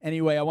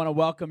Anyway, I want to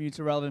welcome you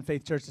to Relevant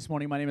Faith Church this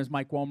morning. My name is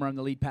Mike Wolmer. I'm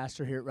the lead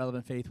pastor here at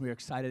Relevant Faith. We are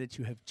excited that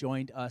you have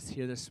joined us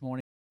here this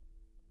morning.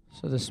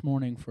 So this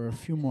morning, for a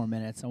few more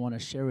minutes, I want to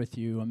share with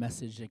you a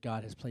message that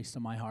God has placed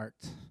on my heart.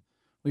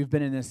 We've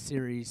been in this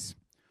series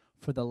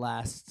for the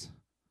last,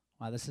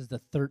 this is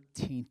the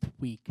 13th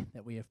week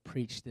that we have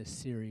preached this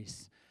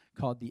series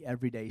called The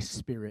Everyday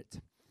Spirit.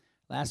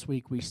 Last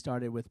week, we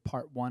started with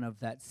part 1 of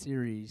that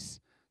series,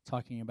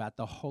 talking about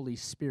the Holy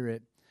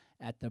Spirit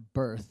at the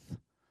birth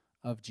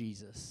of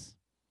Jesus.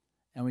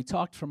 And we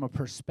talked from a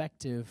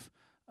perspective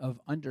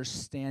of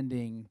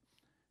understanding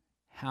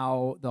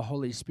how the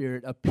Holy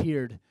Spirit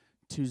appeared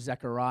to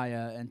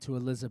Zechariah and to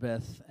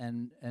Elizabeth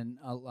and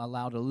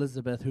allowed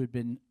Elizabeth,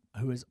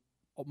 who is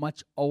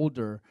much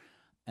older,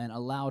 and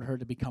allowed her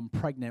to become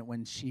pregnant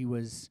when she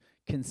was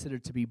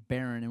considered to be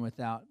barren and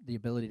without the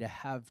ability to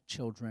have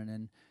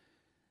children,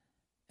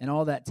 and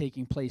all that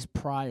taking place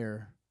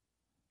prior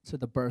to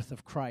the birth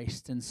of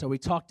Christ. And so we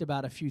talked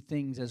about a few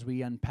things as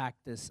we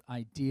unpacked this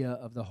idea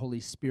of the Holy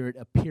Spirit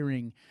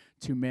appearing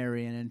to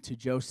Mary and to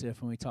Joseph,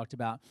 and we talked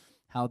about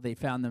how they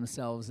found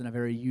themselves in a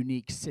very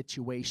unique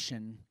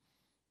situation,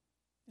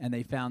 and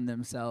they found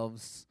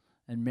themselves,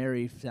 and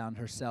Mary found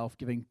herself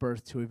giving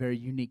birth to a very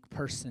unique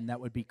person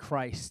that would be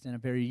Christ in a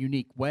very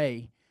unique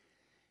way,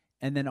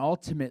 and then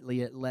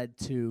ultimately it led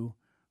to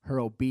her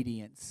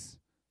obedience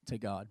to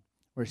God,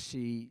 where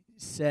she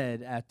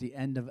said at the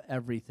end of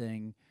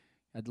everything,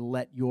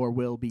 let your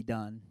will be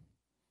done,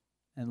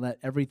 and let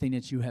everything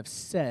that you have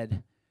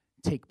said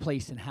take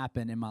place and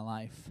happen in my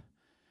life.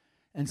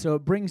 And so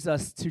it brings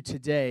us to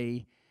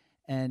today,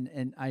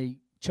 and I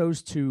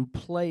chose to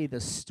play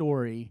the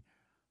story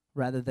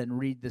rather than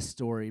read the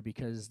story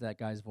because that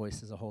guy's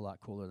voice is a whole lot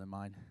cooler than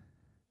mine.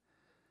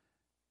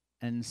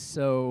 And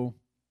so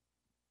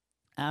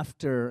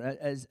after,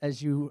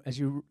 as you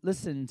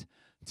listened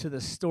to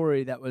the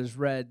story that was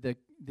read,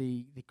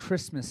 the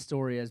Christmas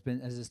story as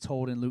is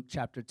told in Luke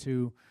chapter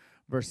 2,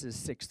 verses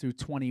 6 through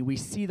 20, we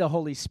see the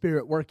Holy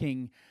Spirit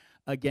working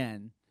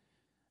again,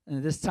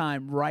 and this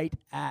time right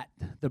at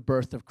the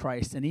birth of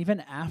Christ, and even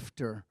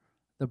after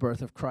the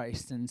birth of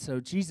Christ. And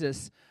so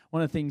Jesus,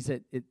 one of the things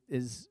that it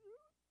is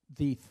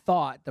the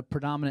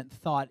predominant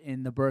thought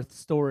in the birth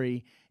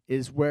story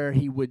is where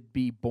he would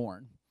be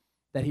born,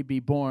 that he'd be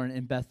born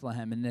in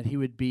Bethlehem, and that he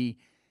would be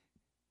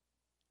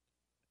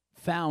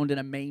found in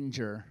a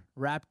manger,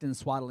 wrapped in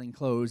swaddling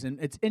clothes. And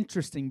it's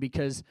interesting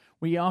because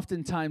we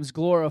oftentimes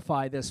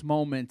glorify this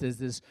moment as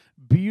this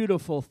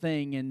beautiful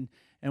thing, and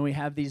we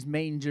have these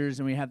mangers,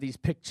 and we have these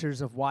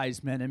pictures of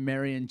wise men, and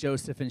Mary and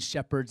Joseph and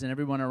shepherds and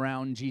everyone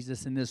around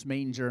Jesus in this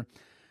manger.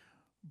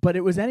 But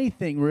it was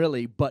anything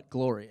really but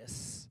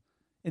glorious.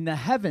 In the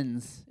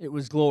heavens, it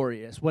was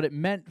glorious. What it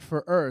meant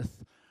for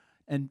earth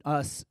and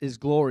us is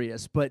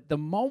glorious, but the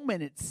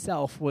moment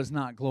itself was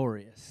not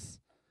glorious.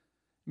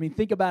 I mean,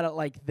 think about it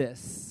like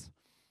this.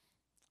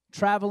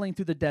 Traveling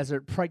through the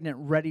desert, pregnant,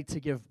 ready to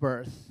give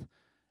birth.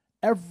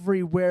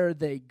 Everywhere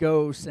they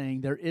go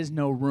saying, there is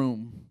no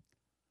room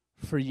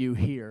for you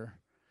here.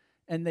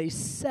 And they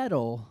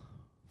settle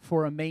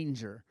for a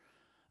manger.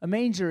 A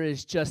manger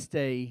is just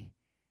a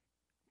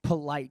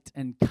polite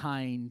and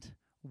kind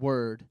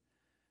word,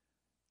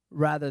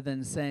 rather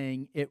than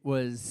saying it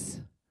was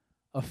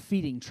a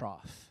feeding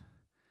trough.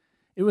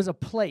 It was a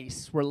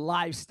place where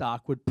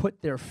livestock would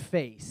put their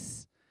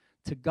face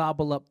to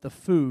gobble up the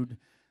food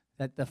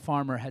that the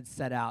farmer had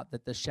set out,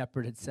 that the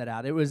shepherd had set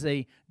out. It was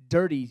a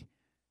dirty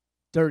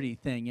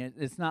thing.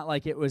 It's not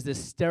like it was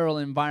this sterile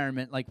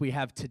environment like we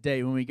have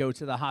today when we go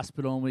to the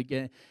hospital and we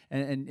get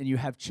and you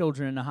have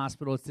children in the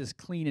hospital. It's this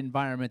clean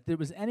environment. It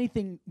was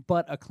anything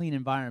but a clean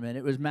environment.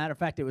 It was, matter of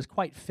fact, it was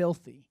quite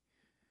filthy.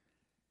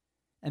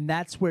 And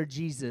that's where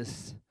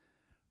Jesus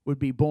would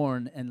be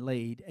born and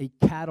laid, a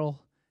cattle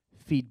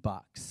feed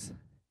box.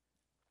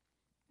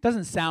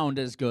 Doesn't sound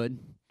as good.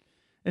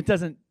 It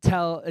doesn't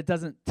tell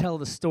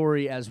the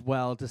story as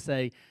well to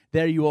say,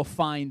 there you will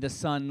find the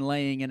son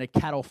laying in a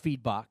cattle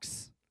feed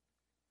box,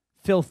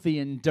 filthy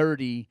and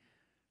dirty,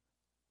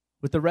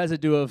 with the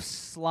residue of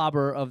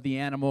slobber of the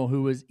animal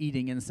who was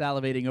eating and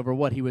salivating over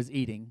what he was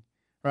eating.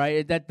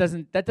 Right? That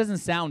doesn't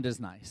sound as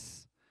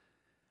nice.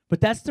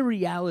 But that's the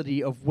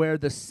reality of where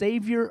the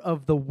Savior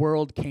of the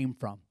world came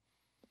from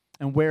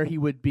and where he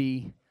would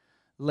be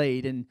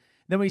laid. And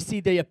then we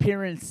see the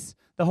appearance,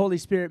 the Holy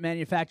Spirit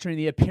manufacturing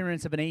the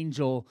appearance of an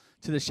angel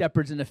to the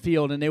shepherds in the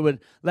field, and they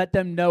would let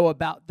them know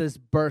about this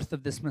birth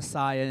of this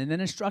Messiah, and then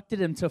instructed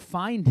him to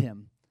find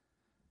him.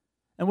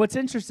 And what's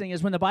interesting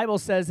is when the Bible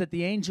says that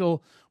the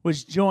angel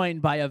was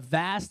joined by a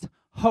vast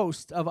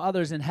host of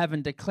others in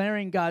heaven,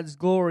 declaring God's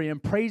glory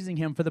and praising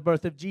him for the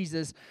birth of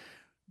Jesus,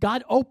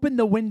 God opened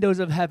the windows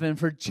of heaven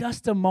for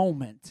just a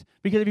moment.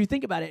 Because if you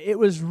think about it, it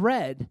was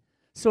read,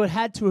 so it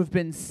had to have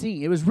been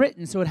seen. It was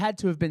written, so it had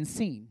to have been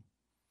seen.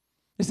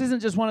 This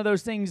isn't just one of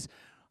those things,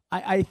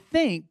 I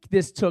think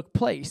this took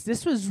place.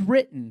 This was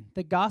written,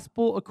 the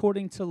gospel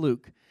according to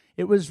Luke.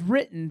 It was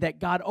written that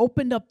God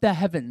opened up the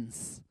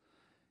heavens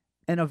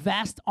and a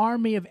vast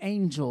army of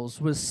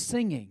angels was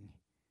singing.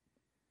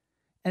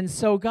 And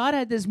so God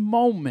had this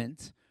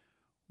moment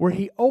where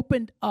he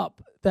opened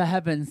up the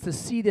heavens to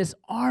see this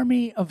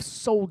army of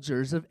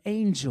soldiers, of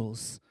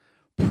angels,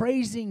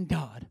 praising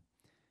God.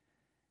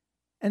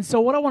 And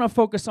so what I want to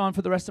focus on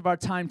for the rest of our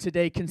time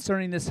today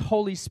concerning this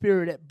Holy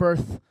Spirit at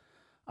birth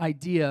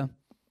idea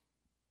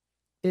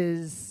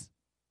is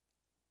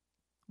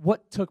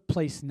what took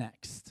place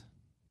next.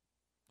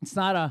 It's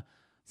not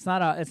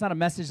a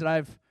message that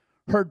I've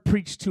heard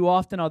preached too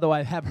often, although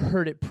I have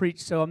heard it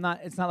preached, so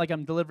it's not like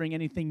I'm delivering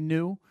anything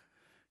new,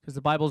 because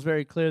the Bible is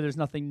very clear there's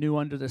nothing new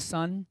under the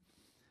sun.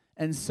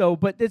 And so,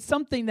 but it's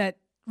something that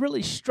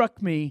really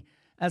struck me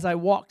as I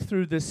walked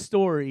through this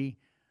story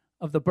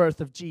of the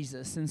birth of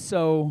Jesus. And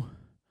so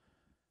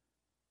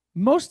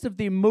most of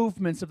the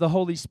movements of the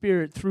Holy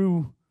Spirit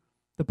through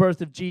the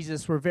birth of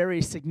Jesus were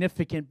very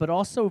significant, but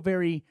also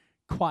very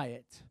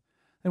quiet.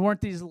 They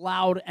weren't these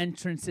loud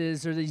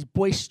entrances or these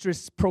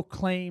boisterous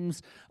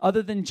proclaims,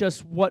 other than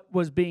just what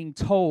was being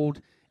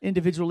told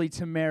individually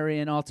to Mary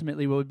and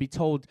ultimately what would be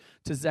told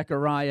to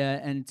Zechariah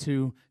and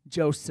to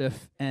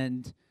Joseph.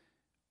 And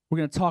we're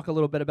going to talk a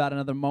little bit about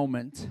another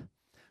moment.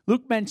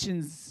 Luke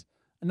mentions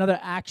another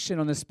action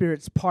on the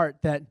Spirit's part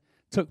that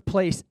took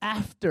place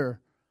after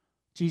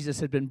Jesus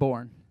had been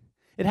born.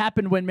 It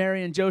happened when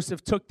Mary and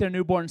Joseph took their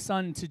newborn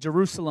son to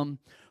Jerusalem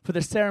for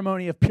the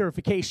ceremony of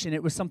purification.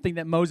 It was something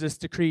that Moses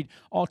decreed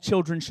all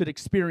children should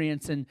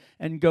experience and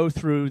go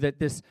through, that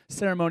this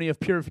ceremony of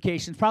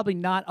purification is probably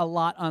not a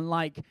lot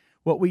unlike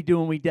what we do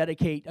when we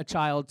dedicate a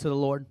child to the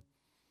Lord.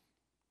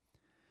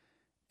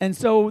 And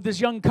so this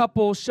young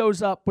couple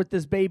shows up with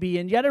this baby,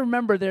 and you got to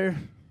remember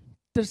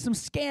there's some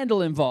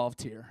scandal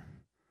involved here.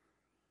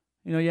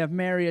 You know, you have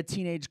Mary, a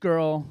teenage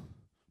girl,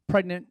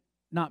 pregnant,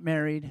 not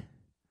married.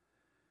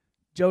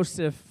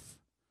 Joseph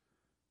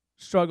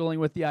struggling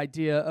with the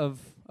idea of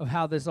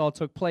how this all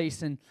took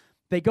place. And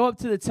they go up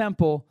to the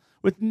temple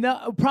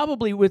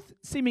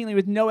seemingly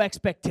with no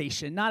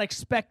expectation, not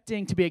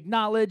expecting to be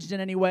acknowledged in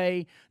any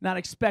way, not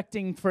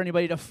expecting for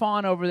anybody to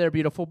fawn over their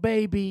beautiful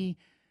baby.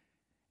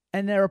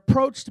 And they're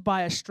approached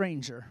by a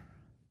stranger.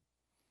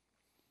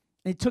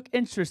 And he took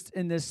interest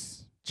in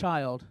this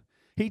child.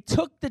 He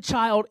took the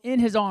child in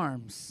his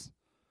arms,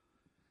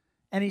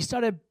 and he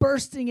started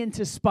bursting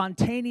into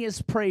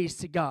spontaneous praise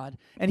to God.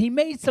 And he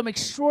made some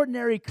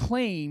extraordinary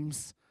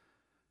claims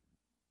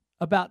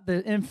about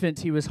the infant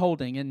he was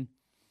holding. And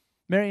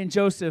Mary and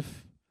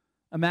Joseph,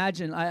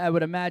 I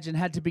would imagine,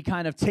 had to be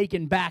kind of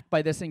taken back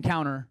by this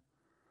encounter.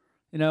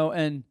 You know,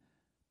 and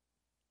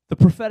the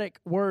prophetic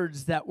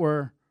words that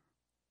were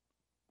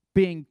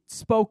being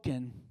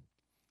spoken.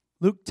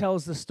 Luke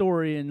tells the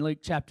story in Luke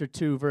chapter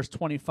 2, verse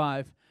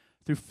 25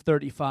 through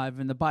 35,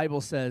 and the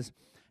Bible says,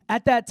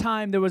 "At that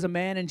time there was a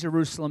man in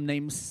Jerusalem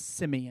named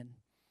Simeon.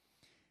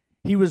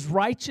 He was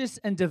righteous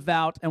and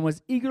devout and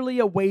was eagerly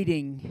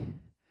waiting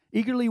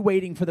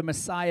for the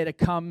Messiah to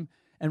come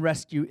and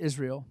rescue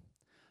Israel.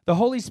 The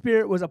Holy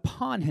Spirit was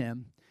upon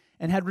him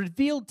and had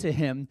revealed to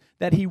him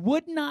that he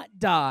would not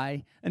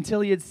die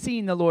until he had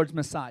seen the Lord's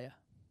Messiah."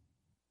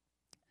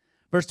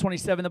 Verse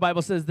 27, the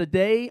Bible says, "The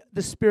day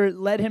the Spirit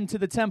led him to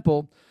the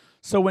temple,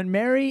 So when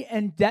Mary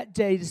and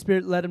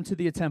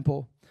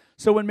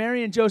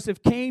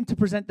Joseph came to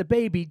present the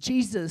baby,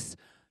 Jesus,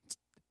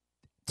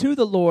 to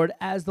the Lord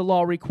as the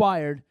law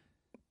required,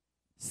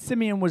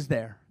 Simeon was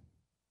there.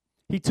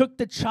 He took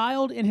the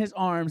child in his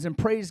arms and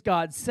praised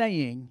God,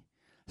 saying,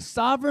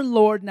 'Sovereign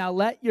Lord, now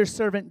let your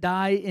servant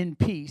die in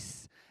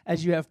peace,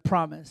 as you have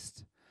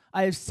promised.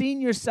 I have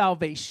seen your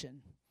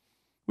salvation,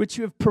 which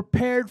you have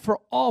prepared for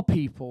all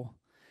people.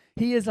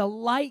 He is a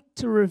light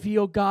to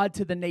reveal God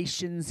to the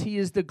nations. He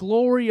is the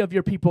glory of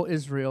your people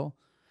Israel.'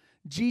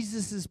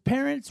 Jesus'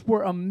 parents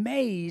were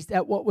amazed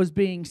at what was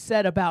being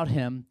said about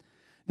him.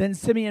 Then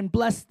Simeon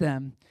blessed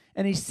them,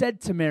 and he said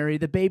to Mary,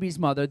 the baby's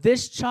mother,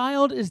 'This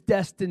child is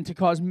destined to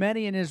cause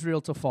many in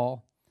Israel to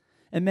fall,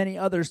 and many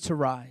others to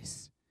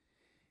rise.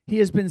 He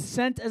has been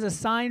sent as a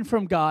sign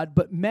from God,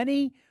 but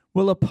many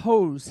will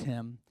oppose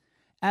him.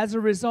 As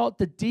a result,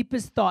 the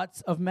deepest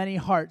thoughts of many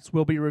hearts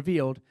will be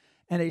revealed,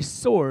 and a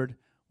sword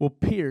will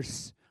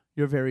pierce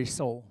your very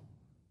soul.'"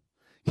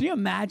 Can you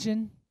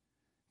imagine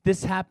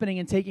this happening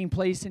and taking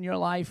place in your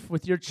life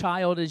with your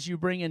child as you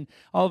bring in,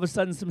 all of a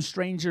sudden some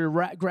stranger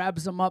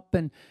grabs them up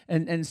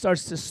and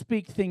starts to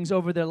speak things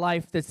over their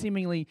life that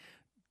seemingly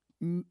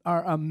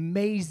are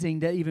amazing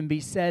to even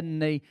be said,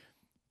 and they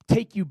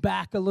take you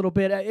back a little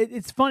bit.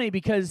 It's funny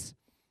because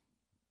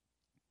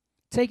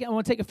I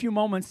want to take a few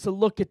moments to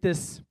look at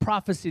this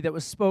prophecy that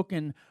was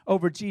spoken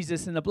over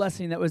Jesus and the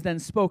blessing that was then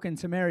spoken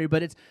to Mary.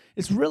 But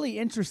it's really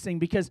interesting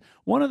because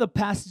one of the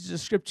passages of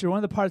Scripture,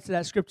 one of the parts of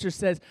that Scripture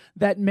says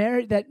that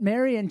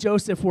Mary and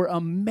Joseph were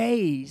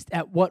amazed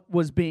at what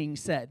was being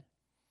said.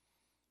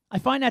 I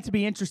find that to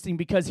be interesting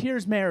because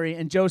here's Mary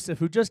and Joseph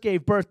who just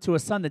gave birth to a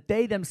son that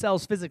they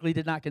themselves physically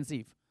did not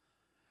conceive.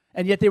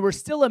 And yet they were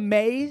still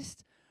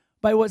amazed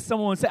by what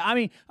someone would say. I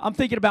mean, I'm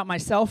thinking about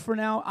myself for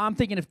now. I'm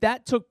thinking if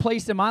that took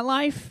place in my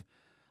life,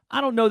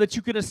 I don't know that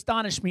you could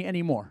astonish me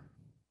anymore.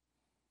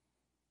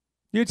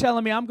 You're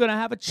telling me I'm going to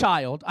have a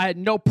child. I had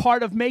no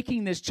part of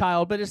making this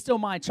child, but it's still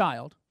my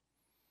child.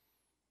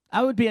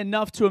 That would be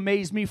enough to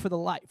amaze me for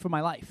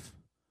my life.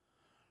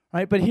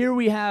 Right? But here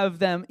we have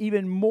them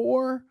even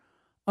more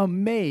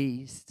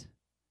amazed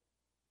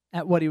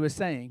at what he was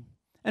saying.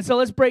 And so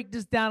let's break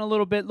this down a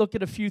little bit, look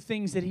at a few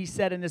things that he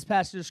said in this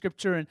passage of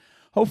Scripture, and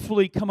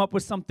hopefully come up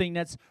with something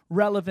that's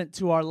relevant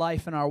to our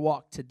life and our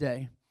walk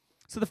today.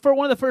 So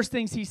one of the first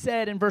things he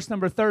said in verse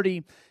number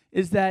 30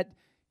 is that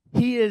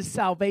he is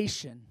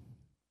salvation.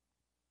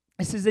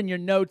 This is in your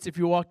notes. If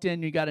you walked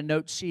in, you got a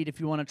note sheet. If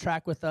you want to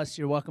track with us,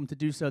 you're welcome to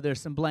do so. There's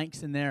some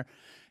blanks in there.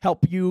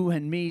 Help you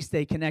and me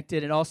stay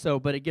connected,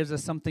 but it gives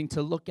us something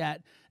to look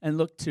at and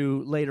look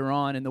to later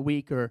on in the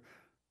week or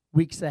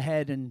weeks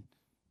ahead, and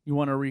you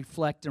want to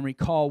reflect and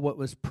recall what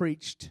was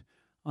preached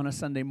on a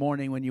Sunday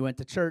morning when you went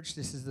to church.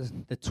 This is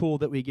the tool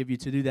that we give you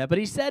to do that. But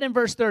he said in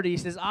verse 30, he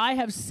says, I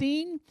have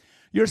seen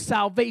your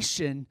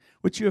salvation,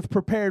 which you have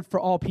prepared for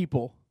all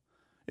people.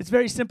 It's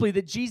very simply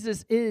that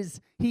Jesus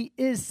he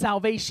is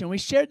salvation. We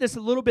shared this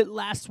a little bit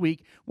last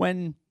week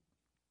when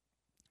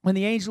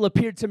the angel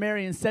appeared to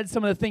Mary and said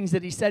some of the things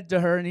that he said to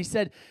her, and he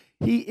said,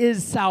 he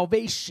is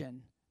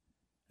salvation.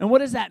 And what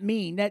does that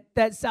mean?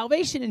 That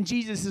salvation in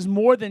Jesus is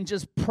more than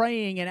just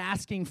praying and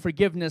asking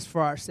forgiveness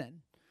for our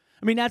sin.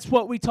 I mean, that's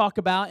what we talk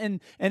about,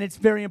 and it's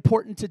very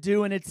important to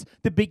do, and it's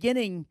the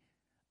beginning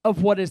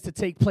of what is to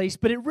take place,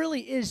 but it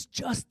really is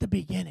just the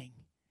beginning.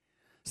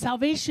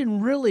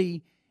 Salvation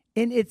really,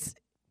 in its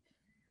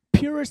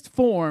purest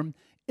form,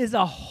 is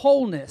a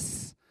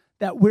wholeness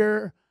that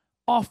we're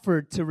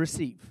offered to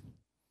receive.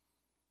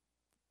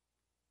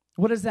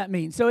 What does that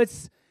mean? So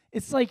it's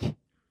like,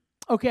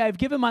 okay, I've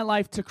given my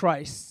life to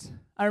Christ.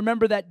 I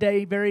remember that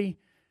day very,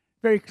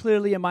 very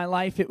clearly in my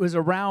life. It was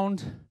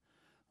around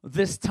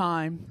this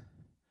time,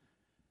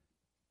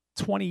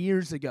 20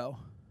 years ago,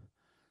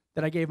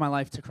 that I gave my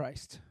life to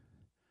Christ.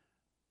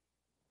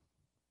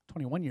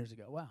 21 years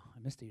ago. Wow, I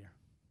missed a year.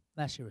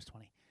 Last year was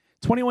 20.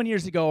 21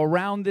 years ago,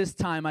 around this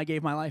time, I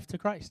gave my life to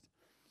Christ.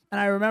 And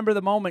I remember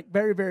the moment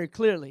very, very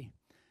clearly.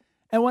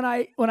 And when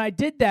I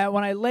did that,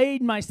 when I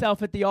laid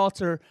myself at the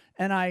altar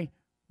and I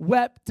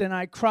wept and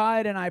I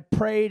cried and I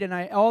prayed and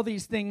all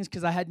these things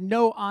because I had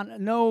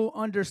no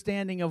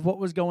understanding of what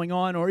was going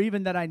on or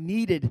even that I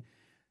needed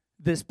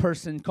this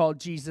person called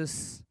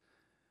Jesus.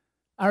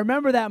 I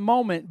remember that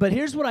moment, but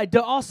here's what I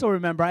also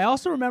remember. I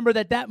also remember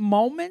that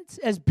moment,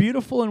 as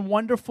beautiful and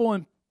wonderful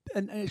and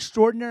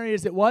extraordinary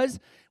as it was,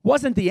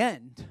 wasn't the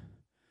end.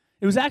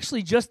 It was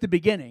actually just the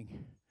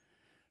beginning.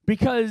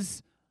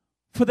 Because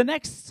for the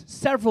next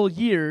several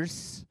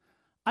years,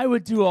 I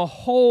would do a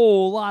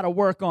whole lot of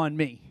work on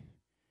me.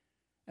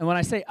 And when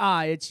I say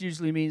I, it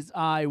usually means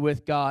I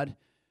with God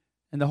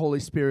and the Holy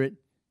Spirit,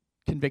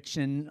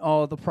 conviction,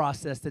 all the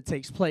process that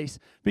takes place.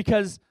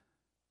 Because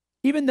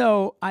even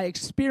though I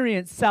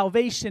experienced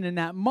salvation in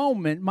that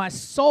moment, my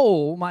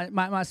soul,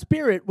 my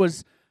spirit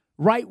was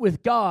right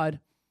with God.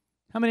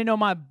 How many know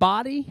my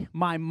body,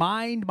 my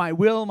mind, my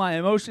will, my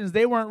emotions,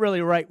 they weren't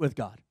really right with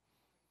God?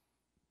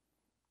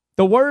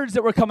 The words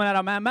that were coming out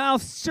of my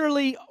mouth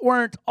surely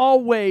weren't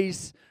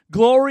always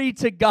glory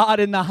to God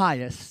in the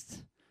highest.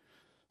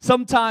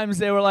 Sometimes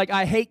they were like,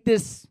 I hate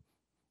this,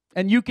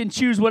 and you can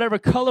choose whatever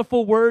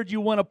colorful word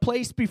you want to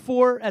place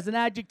before as an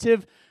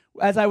adjective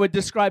as I would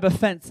describe a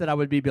fence that I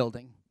would be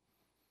building.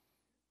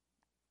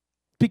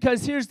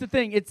 Because here's the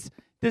thing, it's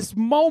this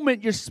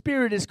moment your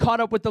spirit is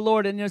caught up with the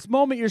Lord, and this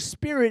moment your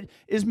spirit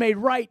is made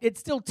right, it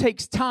still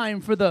takes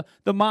time for the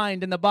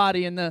mind and the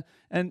body and the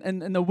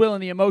will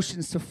and the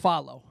emotions to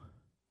follow.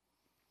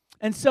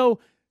 And so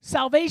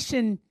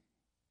salvation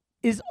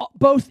is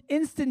both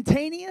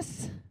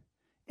instantaneous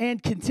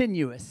and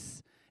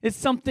continuous. It's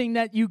something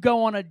that you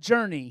go on a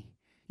journey.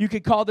 You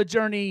could call the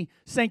journey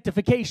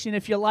sanctification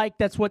if you like.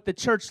 That's what the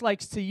church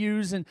likes to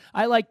use. And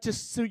I like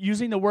just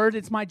using the word,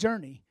 it's my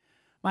journey.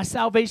 My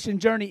salvation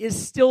journey is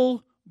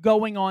still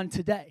going on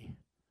today.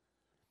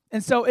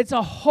 And so it's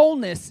a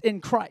wholeness in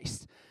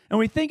Christ. And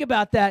we think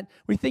about that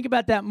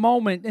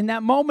moment. In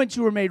that moment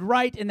you were made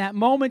right. In that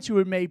moment you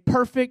were made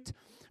perfect.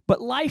 But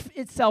life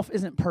itself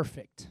isn't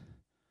perfect.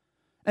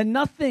 And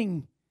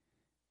nothing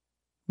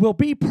will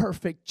be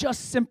perfect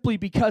just simply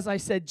because I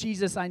said,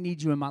 Jesus, I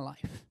need you in my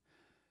life.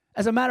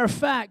 As a matter of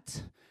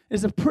fact,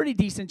 there's a pretty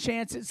decent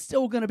chance it's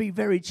still going to be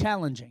very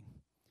challenging.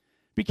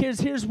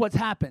 Because here's what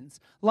happens.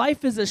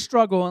 Life is a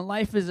struggle and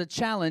life is a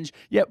challenge.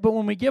 But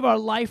when we give our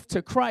life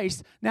to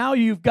Christ, now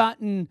you've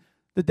gotten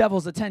the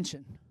devil's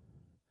attention.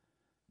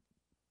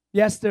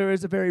 Yes, there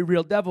is a very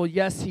real devil.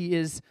 Yes, he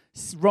is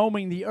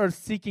roaming the earth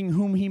seeking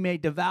whom he may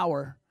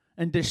devour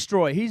and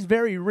destroy. He's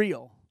very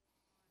real.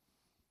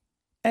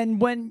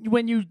 And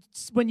when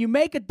you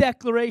make a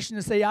declaration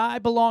to say, I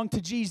belong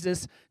to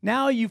Jesus,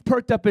 now you've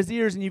perked up his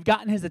ears and you've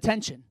gotten his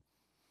attention.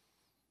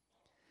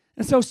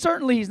 And so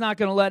certainly he's not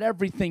going to let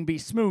everything be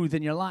smooth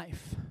in your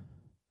life.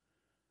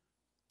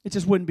 It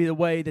just wouldn't be the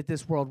way that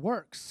this world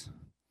works.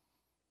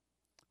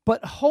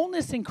 But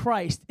wholeness in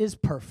Christ is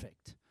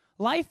perfect.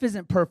 Life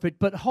isn't perfect,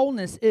 but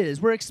wholeness is.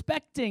 We're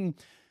expecting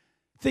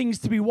things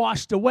to be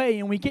washed away,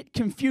 and we get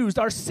confused.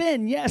 Our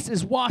sin, yes,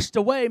 is washed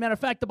away. Matter of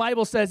fact, the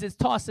Bible says it's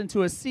tossed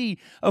into a sea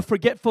of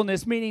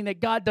forgetfulness, meaning that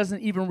God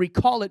doesn't even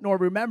recall it nor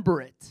remember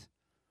it.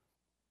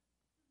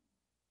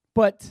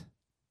 But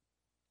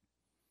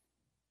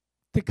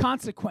the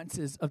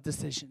consequences of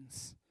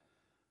decisions,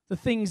 the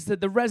things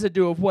that the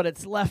residue of what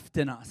it's left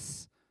in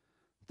us,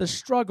 the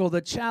struggle,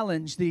 the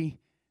challenge, the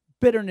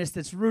bitterness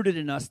that's rooted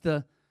in us,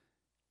 the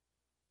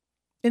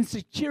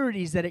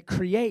insecurities that it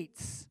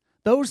creates,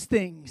 those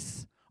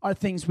things are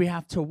things we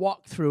have to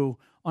walk through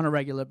on a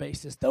regular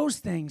basis. Those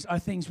things are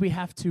things we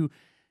have to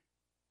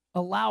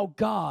allow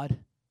God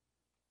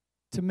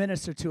to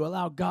minister to,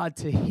 allow God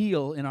to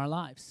heal in our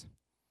lives.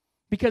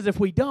 Because if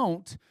we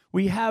don't,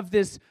 we have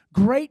this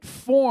great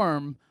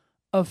form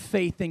of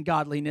faith and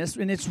godliness,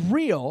 and it's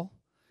real.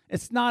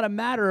 It's not a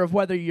matter of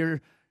whether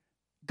you're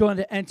going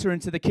to enter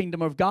into the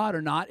kingdom of God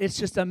or not. It's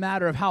just a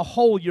matter of how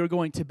whole you're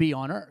going to be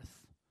on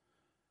earth,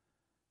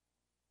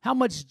 how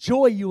much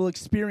joy you will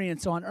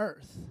experience on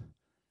earth.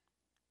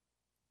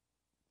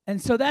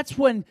 And so that's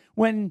when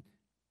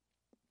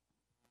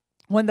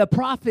the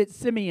prophet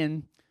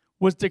Simeon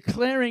was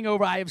declaring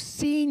over, I have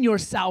seen your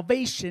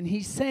salvation.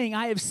 He's saying,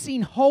 I have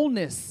seen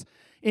wholeness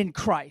in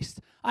Christ.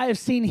 I have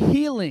seen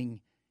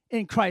healing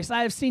in Christ.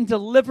 I have seen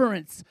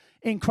deliverance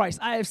in Christ.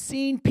 I have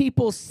seen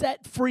people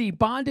set free,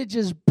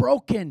 bondages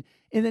broken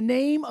in the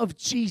name of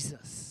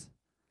Jesus.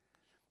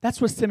 That's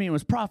what Simeon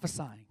was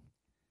prophesying.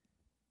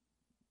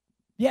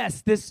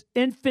 Yes, this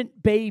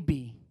infant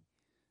baby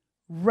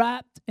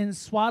wrapped in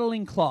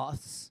swaddling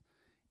cloths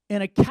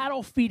in a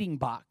cattle feeding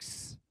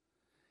box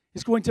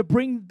is going to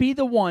be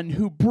the one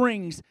who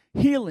brings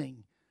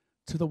healing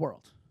to the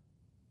world.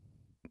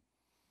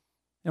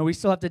 Now, we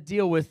still have to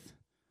deal with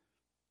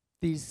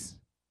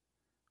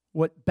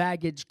what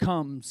baggage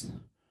comes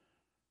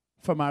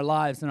from our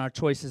lives and our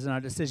choices and our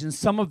decisions.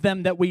 Some of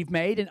them that we've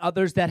made and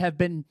others that have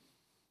been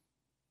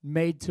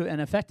made to and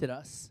affected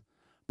us.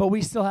 But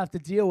we still have to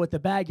deal with the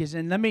baggage.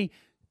 And I'm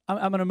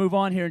going to move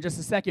on here in just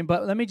a second,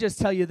 but let me just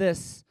tell you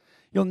this.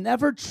 You'll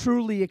never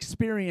truly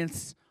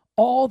experience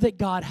all that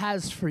God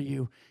has for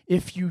you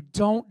if you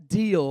don't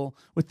deal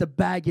with the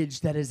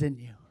baggage that is in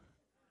you.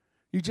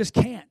 You just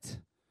can't.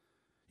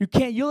 You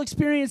can't. You'll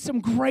experience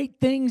some great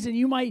things, and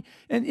you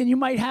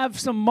might have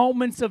some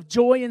moments of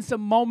joy and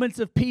some moments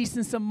of peace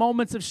and some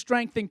moments of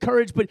strength and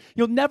courage, but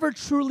you'll never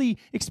truly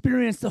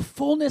experience the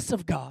fullness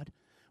of God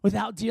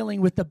without dealing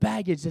with the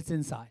baggage that's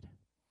inside.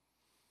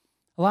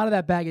 A lot of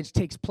that baggage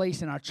takes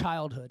place in our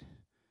childhood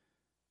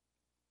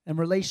and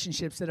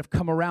relationships that have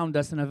come around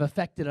us and have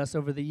affected us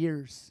over the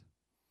years.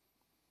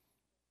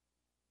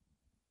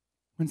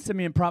 When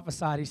Simeon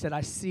prophesied, he said,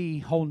 I see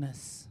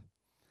wholeness.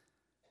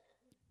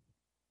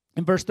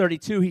 In verse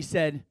 32, he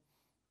said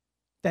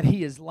that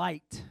he is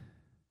light.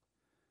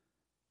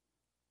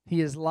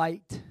 He is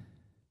light.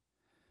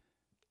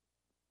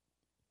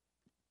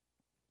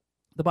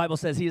 The Bible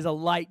says he is a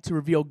light to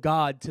reveal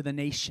God to the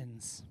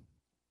nations,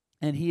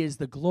 and he is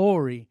the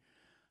glory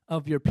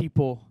of your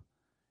people,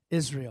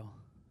 Israel.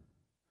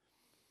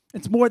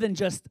 It's more than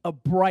just a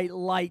bright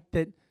light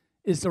that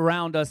is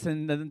around us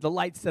and the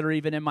lights that are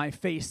even in my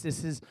face.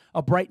 This is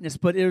a brightness,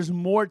 but there's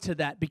more to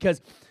that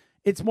because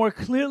it's more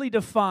clearly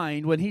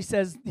defined when he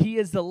says he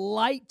is the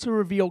light to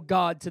reveal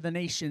God to the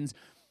nations.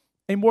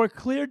 A more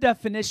clear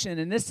definition,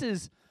 and this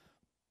is,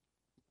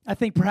 I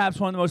think, perhaps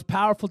one of the most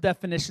powerful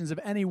definitions of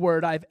any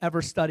word I've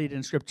ever studied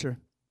in Scripture.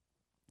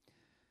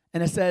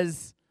 And it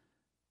says,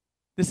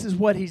 this is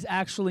what he's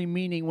actually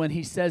meaning when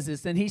he says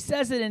this. And he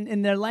says it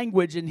in their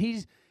language, and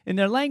in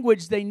their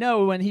language they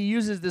know when he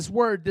uses this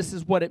word, this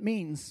is what it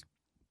means.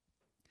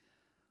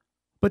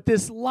 But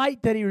this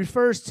light that he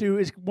refers to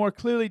is more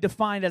clearly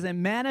defined as a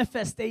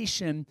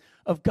manifestation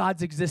of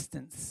God's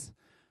existence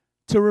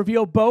to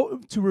reveal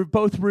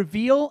both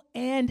reveal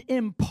and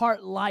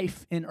impart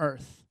life in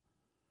earth.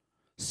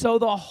 So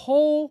the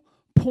whole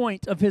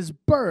point of his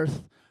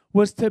birth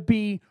was to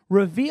be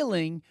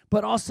revealing,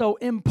 but also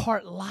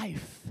impart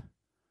life.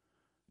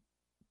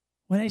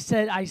 When they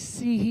said, I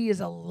see he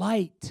is a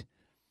light,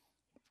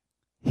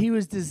 he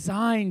was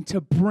designed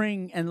to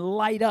bring and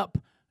light up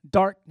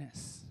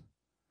darkness.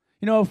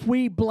 You know, if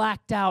we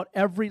blacked out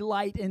every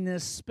light in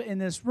this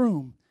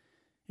room,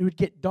 it would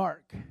get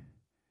dark.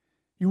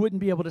 You wouldn't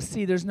be able to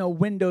see. There's no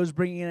windows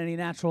bringing in any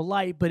natural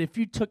light. But if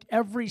you took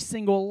every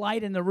single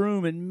light in the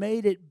room and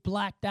made it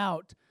blacked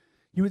out,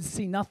 you would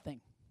see nothing.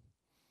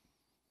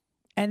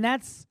 And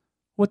that's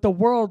what the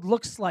world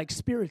looks like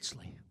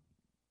spiritually.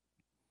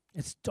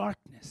 It's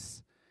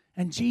darkness.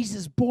 And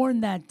Jesus,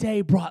 born that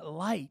day, brought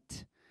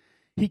light.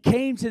 He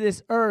came to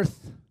this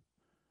earth.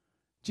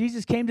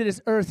 Jesus came to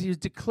this earth. He was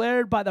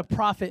declared by the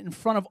prophet in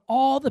front of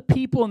all the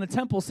people in the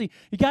temple. See,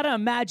 you got to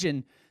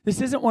imagine,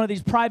 this isn't one of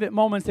these private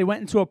moments. They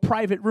went into a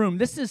private room.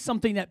 This is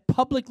something that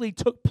publicly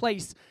took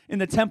place in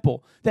the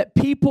temple, that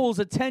people's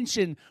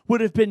attention would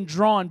have been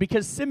drawn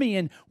because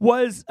Simeon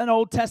was an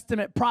Old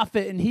Testament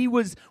prophet, and he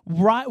was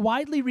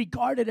widely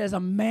regarded as a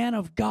man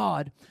of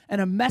God and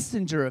a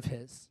messenger of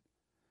his.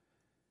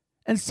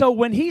 And so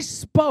when he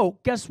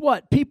spoke, guess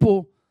what?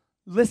 People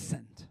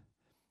listened.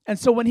 And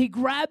so when he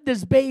grabbed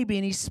this baby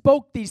and he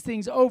spoke these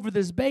things over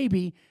this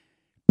baby,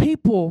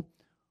 people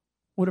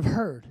would have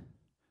heard.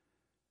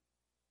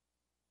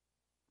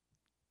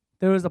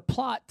 There was a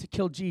plot to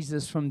kill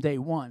Jesus from day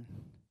one.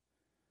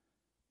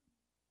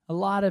 A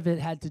lot of it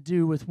had to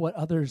do with what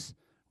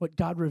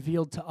God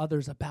revealed to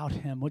others about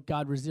him, what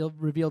God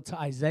revealed to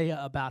Isaiah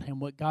about him,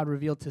 what God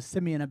revealed to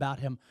Simeon about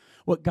him,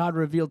 what God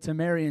revealed to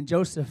Mary and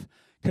Joseph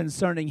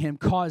concerning him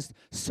caused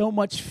so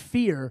much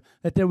fear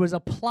that there was a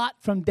plot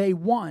from day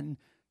one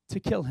to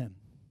kill him.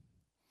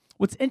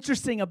 What's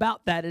interesting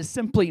about that is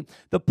simply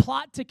the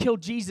plot to kill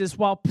Jesus,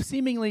 while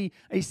seemingly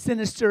a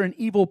sinister and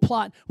evil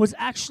plot, was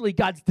actually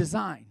God's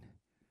design.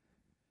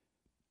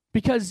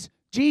 Because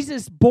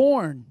Jesus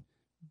born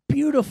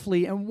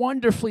beautifully and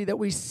wonderfully, that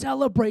we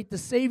celebrate the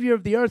Savior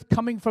of the earth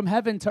coming from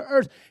heaven to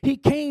earth, he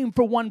came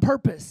for one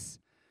purpose.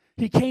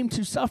 He came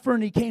to suffer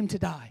and he came to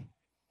die.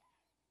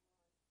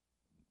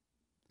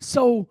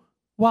 So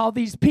while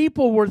these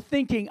people were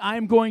thinking,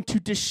 I'm going to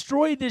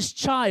destroy this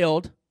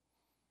child,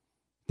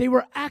 they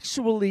were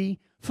actually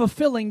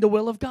fulfilling the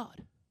will of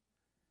God.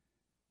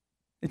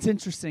 It's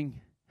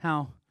interesting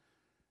how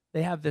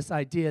they have this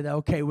idea that,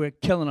 okay, we're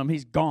killing him,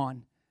 he's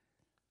gone.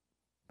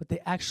 But they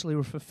actually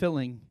were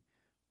fulfilling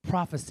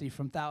prophecy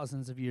from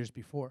thousands of years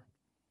before.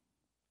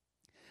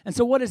 And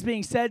so what is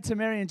being said to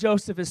Mary and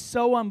Joseph is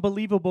so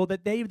unbelievable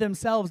that they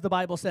themselves, the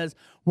Bible says,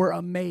 were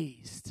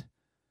amazed.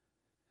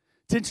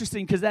 It's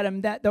interesting because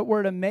that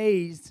word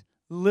amazed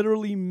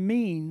literally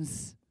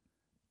means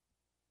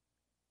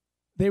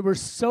they were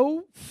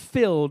so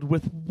filled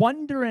with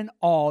wonder and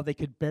awe they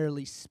could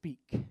barely speak.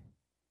 And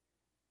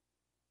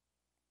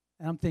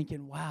I'm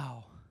thinking,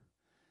 wow,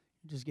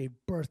 you just gave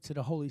birth to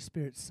the Holy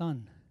Spirit's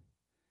Son,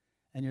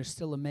 and you're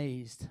still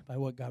amazed by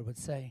what God would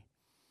say.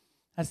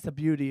 That's the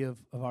beauty of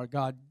our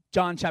God.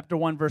 John chapter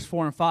 1, verse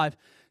 4 and 5.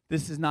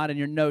 This is not in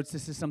your notes.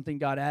 This is something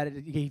God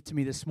gave to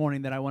me this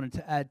morning that I wanted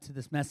to add to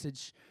this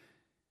message.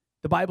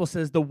 The Bible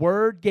says, the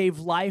Word gave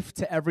life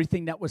to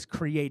everything that was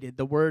created.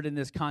 The Word in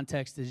this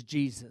context is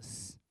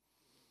Jesus.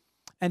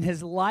 And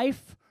his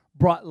life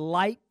brought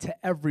light to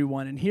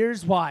everyone. And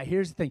here's why.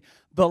 Here's the thing.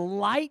 The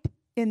light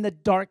in the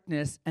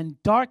darkness,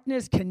 and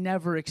darkness can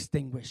never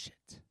extinguish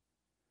it.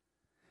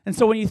 And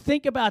so when you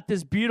think about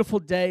this beautiful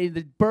day,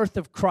 the birth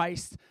of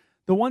Christ,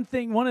 one of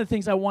the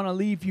things I want to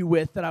leave you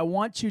with, that I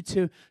want you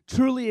to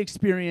truly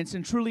experience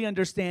and truly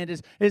understand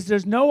is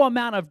there's no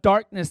amount of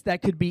darkness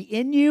that could be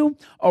in you,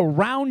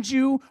 around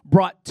you,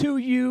 brought to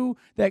you,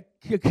 that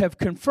could have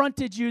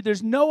confronted you.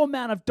 There's no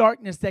amount of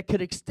darkness that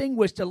could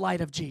extinguish the light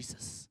of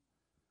Jesus.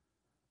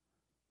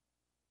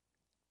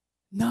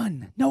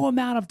 None. No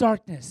amount of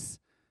darkness.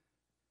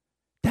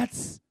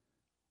 That's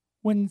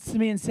when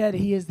Simeon said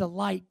he is the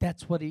light,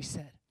 that's what he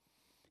said.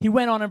 He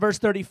went on in verse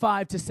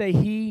 35 to say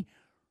he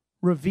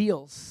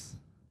reveals.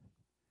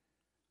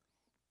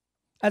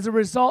 As a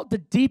result, the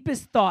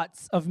deepest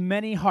thoughts of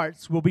many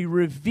hearts will be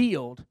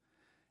revealed,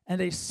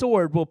 and a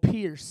sword will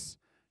pierce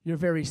your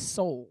very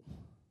soul.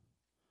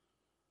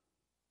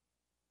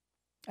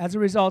 As a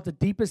result, the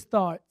deepest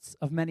thoughts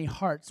of many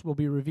hearts will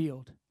be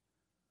revealed,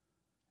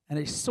 and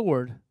a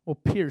sword will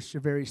pierce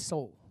your very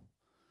soul.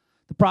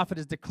 The prophet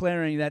is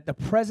declaring that the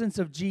presence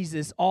of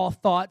Jesus, all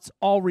thoughts,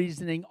 all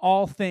reasoning,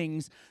 all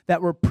things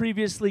that were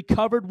previously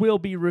covered will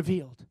be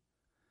revealed.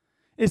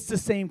 It's the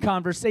same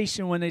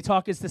conversation when they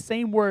talk. It's the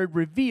same word,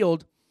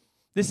 revealed.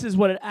 This is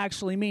what it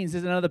actually means.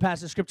 There's another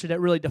passage of Scripture that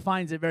really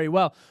defines it very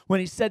well. When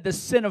he said the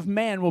sin of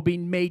man will be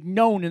made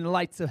known in the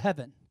lights of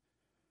heaven.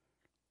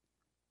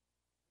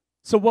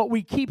 So what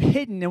we keep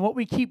hidden and what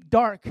we keep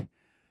dark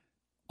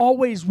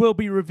always will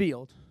be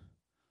revealed.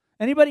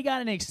 Anybody got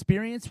any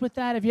experience with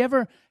that? Have you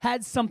ever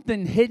had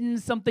something hidden,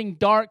 something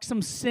dark,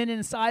 some sin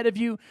inside of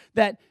you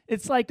that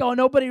it's like, oh,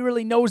 nobody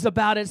really knows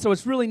about it, so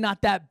it's really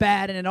not that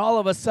bad, and then all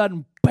of a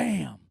sudden,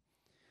 bam,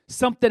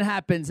 something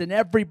happens and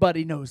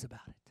everybody knows about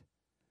it.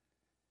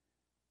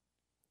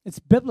 It's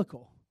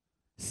biblical.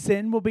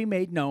 Sin will be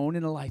made known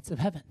in the lights of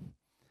heaven.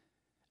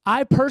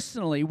 I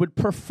personally would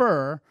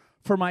prefer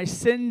for my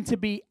sin to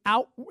be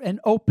out and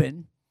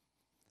open,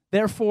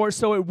 therefore,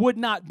 so it would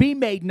not be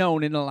made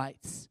known in the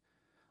lights.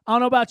 I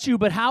don't know about you,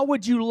 but how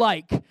would you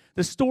like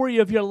the story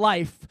of your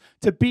life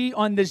to be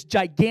on this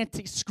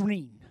gigantic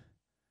screen?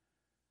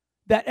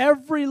 That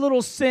every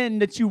little sin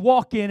that you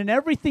walk in and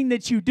everything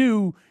that you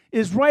do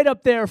is right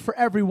up there for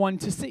everyone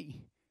to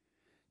see.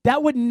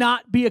 That would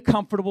not be a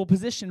comfortable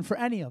position for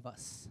any of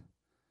us.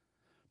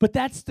 But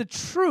that's the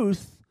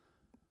truth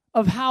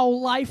of how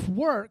life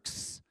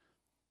works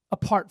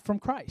apart from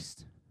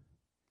Christ.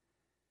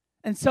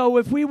 And so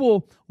if we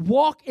will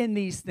walk in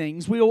these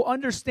things, we will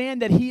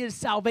understand that he is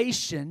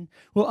salvation,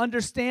 we'll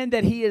understand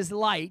that he is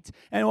light,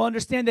 and we'll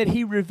understand that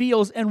he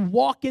reveals, and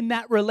walk in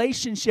that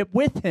relationship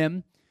with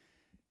him,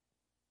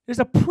 there's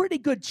a pretty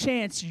good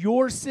chance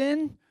your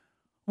sin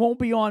won't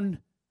be on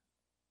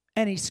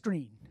any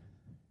screen.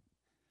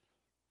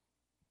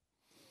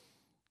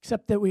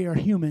 Except that we are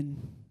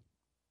human,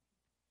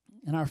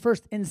 and our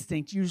first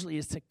instinct usually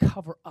is to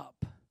cover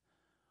up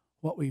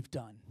what we've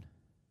done.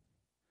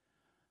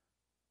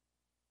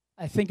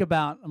 I think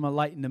about, I'm going to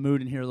lighten the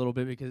mood in here a little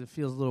bit because it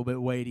feels a little bit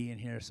weighty in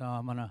here. So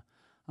I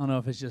don't know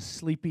if it's just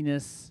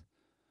sleepiness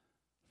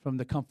from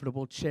the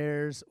comfortable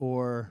chairs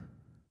or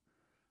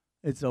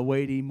it's a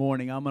weighty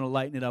morning. I'm going to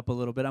lighten it up a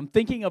little bit. I'm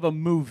thinking of a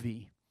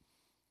movie.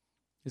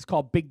 It's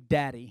called Big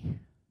Daddy.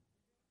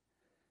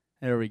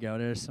 There we go.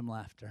 There's some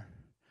laughter.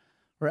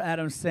 Where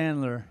Adam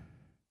Sandler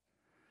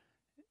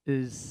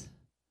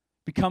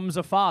becomes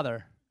a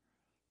father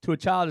to a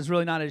child who's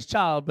really not his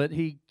child, but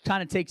he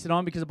kind of takes it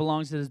on because it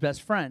belongs to his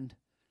best friend.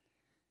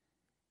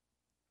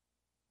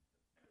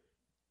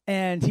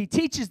 And he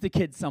teaches the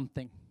kid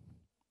something.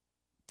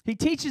 He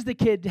teaches the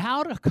kid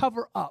how to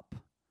cover up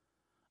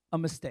a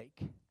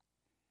mistake.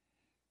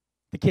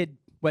 The kid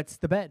wets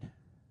the bed.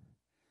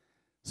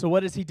 So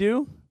what does he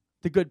do?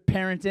 The good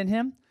parent in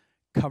him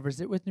covers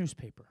it with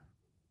newspaper.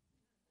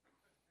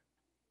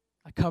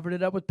 I covered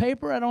it up with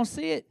paper. I don't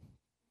see it.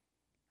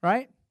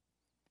 Right?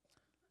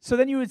 So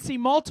then you would see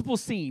multiple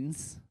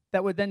scenes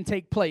that would then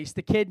take place.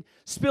 The kid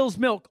spills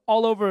milk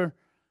all over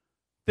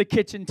the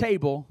kitchen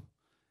table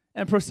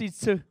and proceeds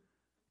to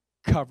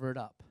cover it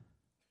up.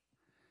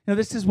 Now,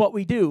 this is what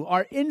we do.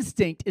 Our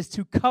instinct is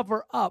to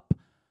cover up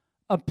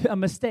a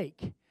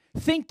mistake,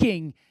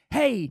 thinking,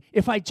 hey,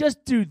 if I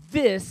just do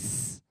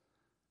this,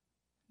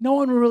 no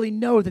one will really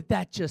know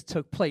that just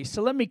took place.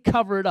 So let me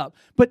cover it up.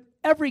 But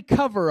every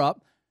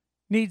cover-up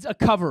needs a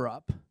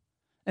cover-up.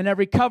 And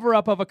every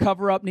cover-up of a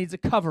cover-up needs a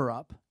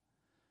cover-up.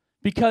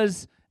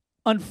 Because,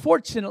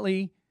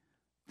 unfortunately,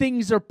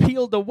 things are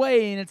peeled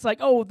away, and it's like,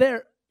 oh,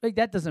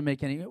 that doesn't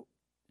make any...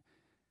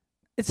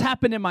 It's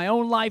happened in my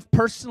own life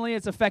personally.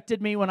 It's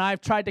affected me when I've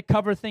tried to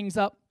cover things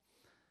up.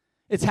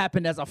 It's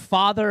happened as a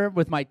father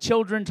with my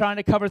children trying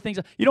to cover things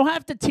up. You don't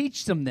have to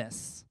teach them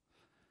this.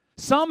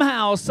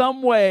 Somehow,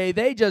 some way,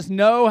 they just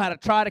know how to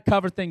try to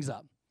cover things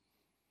up.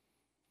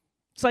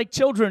 It's like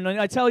children.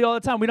 I tell you all the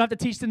time, we don't have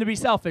to teach them to be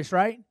selfish,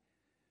 right?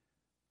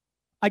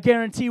 I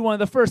guarantee one of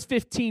the first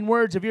 15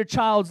 words of your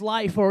child's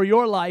life or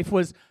your life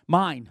was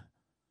mine.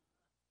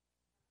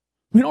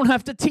 We don't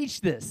have to teach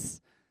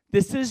this.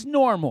 This is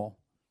normal.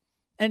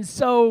 And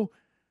so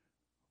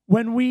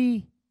when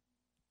we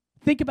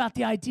think about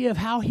the idea of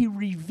how he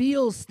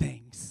reveals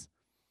things,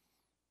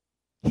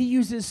 he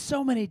uses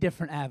so many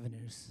different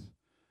avenues.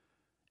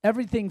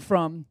 Everything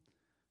from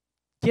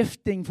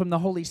gifting from the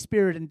Holy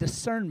Spirit and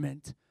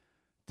discernment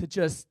to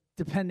just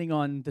depending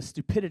on the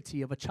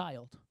stupidity of a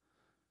child.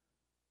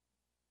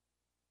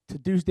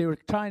 They were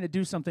trying to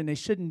do something they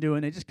shouldn't do,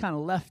 and they just kind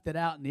of left it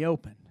out in the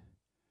open.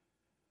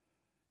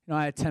 You know,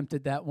 I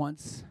attempted that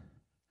once.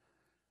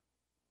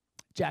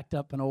 Jacked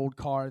up an old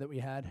car that we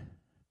had.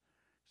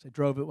 So I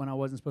drove it when I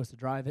wasn't supposed to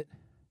drive it.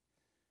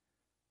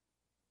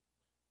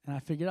 And I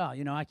figured,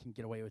 I can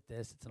get away with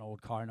this. It's an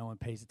old car. No one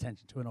pays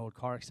attention to an old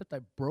car, except I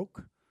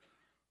broke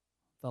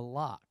the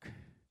lock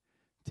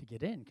to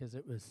get in because I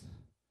was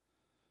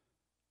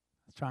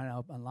trying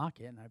to unlock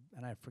it,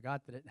 and I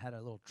forgot that it had a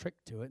little trick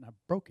to it, and I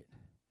broke it.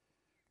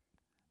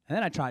 And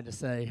then I tried to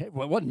say, hey,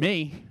 well, it wasn't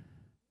me.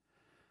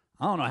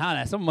 I don't know how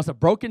that. Someone must have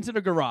broke into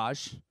the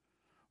garage,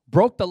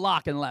 broke the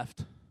lock, and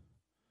left.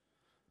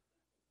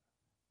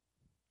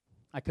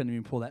 I couldn't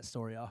even pull that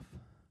story off.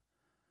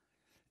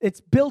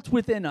 It's built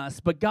within us,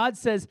 but God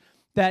says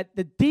that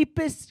the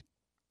deepest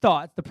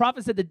thoughts, the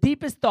prophet said, the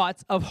deepest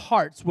thoughts of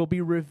hearts will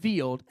be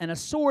revealed, and a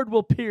sword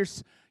will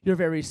pierce your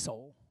very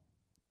soul.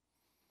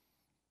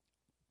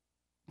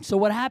 So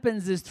what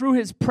happens is through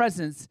his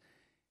presence,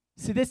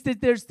 see that's the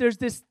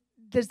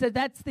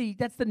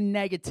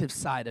negative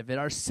side of it,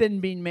 our sin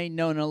being made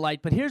known in the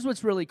light. But here's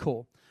what's really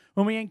cool.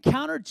 When we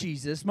encounter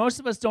Jesus, most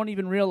of us don't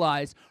even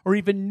realize or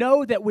even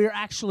know that we're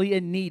actually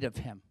in need of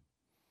him.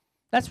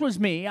 That was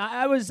me.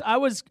 I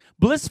was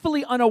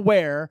blissfully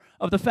unaware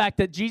of the fact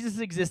that Jesus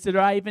existed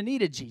or I even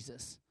needed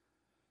Jesus.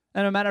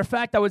 And as a matter of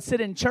fact, I would sit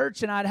in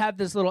church and I'd have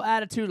this little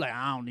attitude like,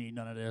 I don't need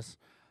none of this.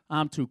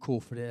 I'm too cool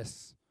for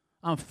this.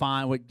 I'm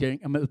fine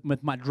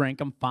with my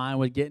drink. I'm fine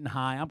with getting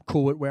high. I'm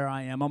cool with where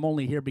I am. I'm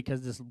only here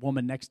because this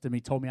woman next to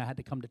me told me I had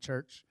to come to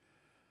church.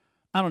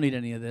 I don't need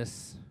any of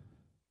this.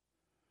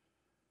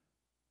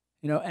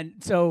 And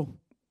so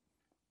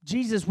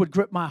Jesus would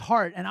grip my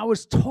heart, and I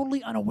was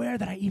totally unaware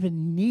that I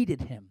even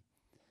needed him.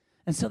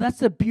 And so that's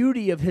the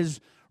beauty of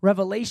his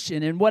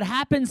revelation. And what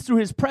happens through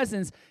his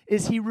presence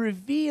is he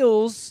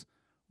reveals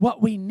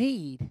what we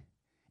need.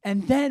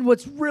 And then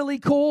what's really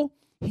cool,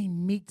 he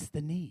meets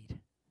the need.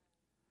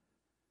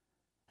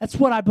 That's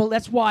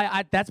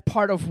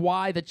part of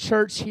why the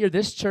church here,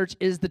 this church,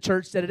 is the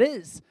church that it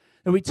is.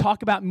 And we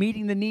talk about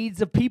meeting the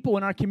needs of people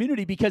in our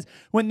community, because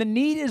when the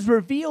need is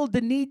revealed, the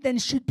need then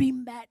should be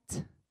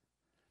met.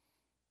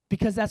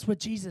 Because that's what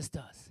Jesus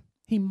does.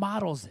 He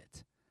models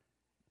it.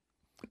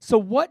 So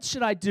what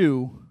should I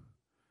do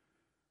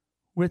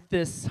with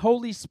this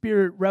Holy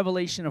Spirit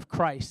revelation of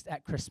Christ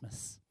at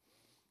Christmas?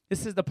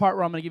 This is the part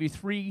where I'm going to give you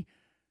 3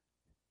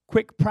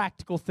 quick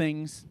practical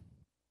things,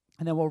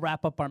 and then we'll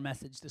wrap up our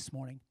message this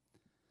morning.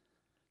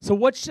 So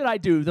what should I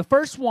do? The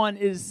first one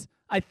is,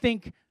 I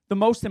think, the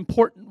most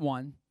important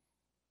one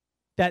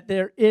that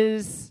there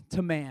is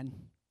to man.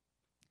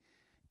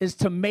 is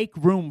to make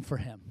room for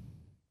him.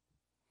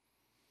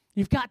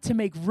 You've got to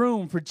make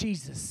room for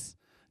Jesus.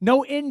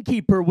 No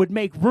innkeeper would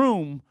make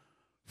room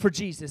for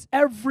Jesus.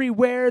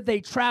 Everywhere they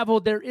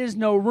traveled, there is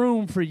no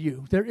room for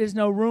you. There is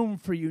no room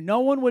for you. No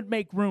one would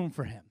make room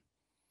for him.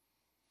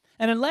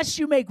 And unless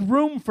you make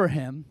room for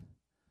him,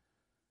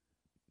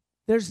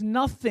 there's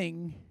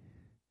nothing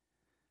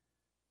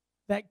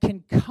that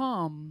can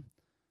come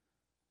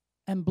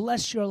and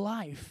bless your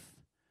life,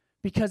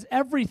 because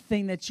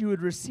everything that you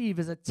would receive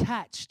is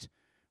attached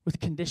with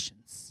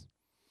conditions.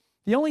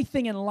 The only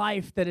thing in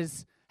life that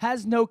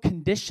has no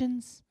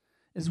conditions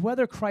is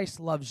whether Christ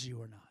loves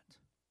you or not.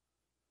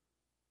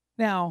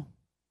 Now,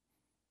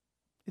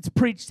 it's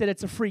preached that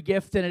it's a free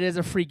gift, and it is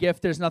a free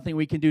gift. There's nothing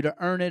we can do to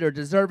earn it or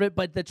deserve it,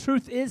 but the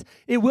truth is,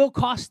 it will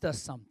cost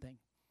us something.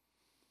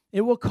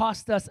 It will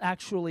cost us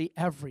actually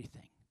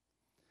everything.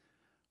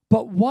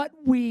 But what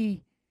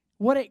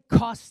it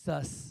costs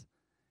us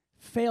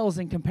fails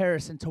in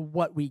comparison to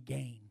what we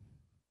gain.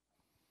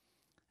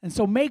 And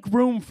so make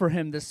room for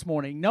him this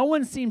morning. No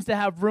one seems to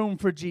have room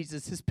for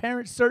Jesus. His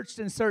parents searched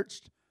and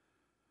searched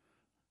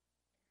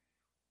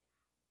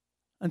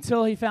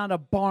until he found a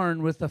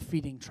barn with a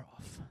feeding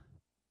trough.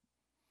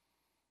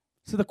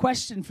 So the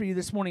question for you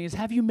this morning is,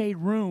 have you made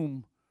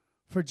room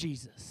for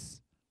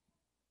Jesus?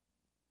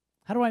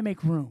 How do I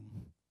make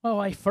room? Well,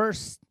 I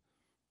first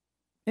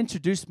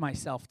introduce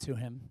myself to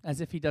him as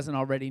if he doesn't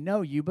already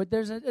know you, but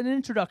there's an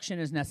introduction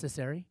is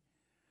necessary.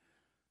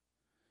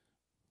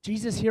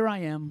 Jesus, here I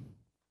am,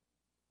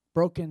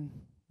 broken,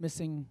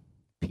 missing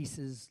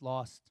pieces,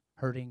 lost,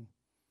 hurting.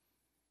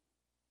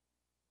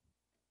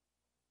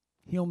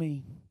 Heal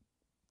me,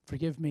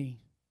 forgive me.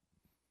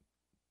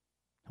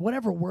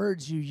 Whatever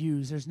words you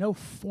use, there's no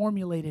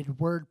formulated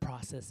word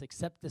process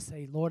except to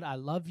say, Lord, I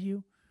love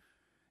you.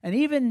 And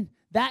even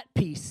that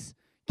piece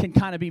can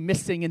kind of be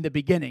missing in the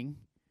beginning.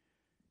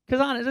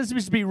 Because honestly, let's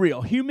just be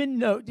real.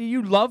 Do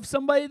you love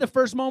somebody the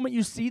first moment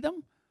you see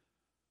them?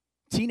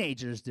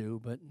 Teenagers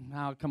do, but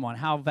now, come on,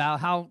 how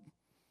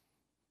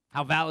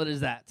valid is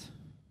that?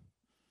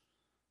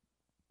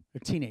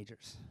 They're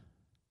teenagers.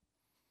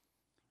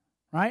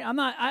 Right?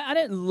 I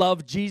didn't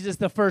love Jesus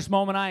the first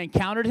moment I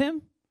encountered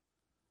him.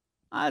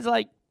 I was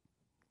like,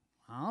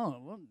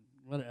 oh,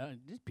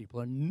 these people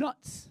are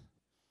nuts.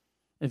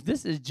 If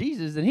this is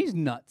Jesus, then he's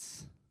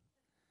nuts.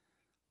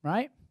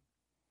 Right?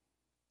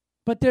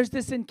 But there's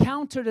this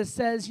encounter that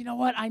says, you know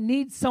what? I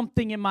need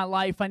something in my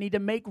life. I need to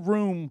make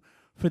room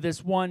for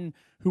this one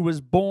who was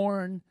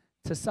born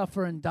to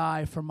suffer and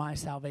die for my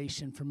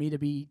salvation, for me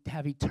to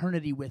have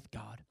eternity with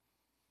God.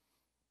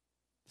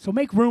 So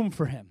make room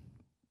for him.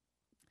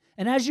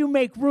 And as you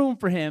make room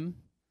for him,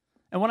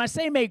 and when I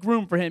say make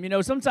room for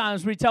him,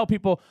 sometimes we tell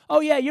people, oh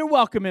yeah, you're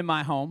welcome in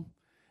my home.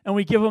 And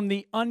we give them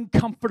the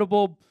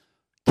uncomfortable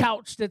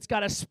couch that's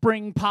got a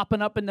spring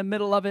popping up in the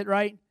middle of it,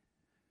 right?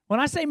 When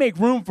I say make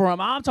room for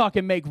him, I'm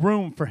talking make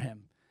room for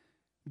him.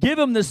 Give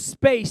him the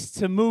space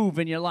to move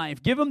in your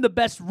life. Give him the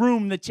best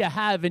room that you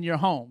have in your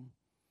home.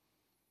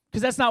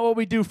 Because that's not what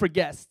we do for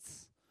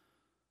guests.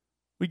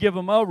 We give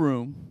them a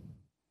room.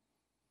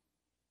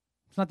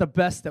 It's not the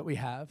best that we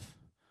have.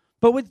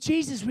 But with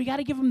Jesus, we got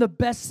to give him the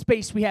best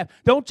space we have.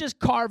 Don't just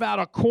carve out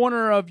a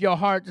corner of your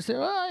heart to say,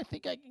 oh, I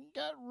think I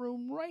got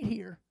room right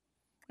here.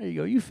 There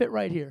you go. You fit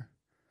right here.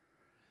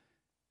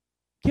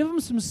 Give him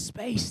some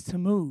space to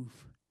move.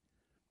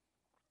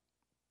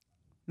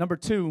 Number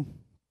 2,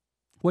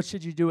 what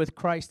should you do with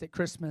Christ at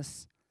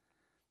Christmas?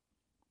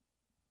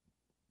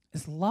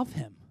 Is love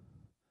him.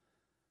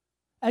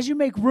 As you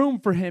make room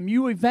for him,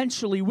 you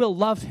eventually will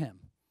love him.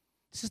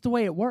 It's just the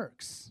way it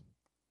works.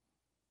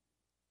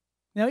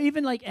 Now,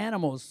 even like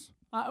animals,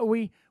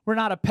 we're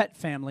not a pet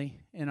family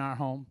in our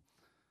home,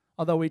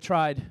 although we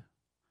tried.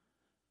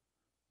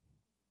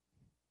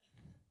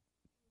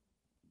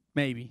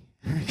 Maybe.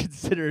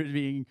 Consider it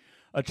being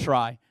a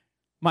try.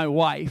 My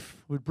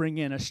wife would bring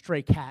in a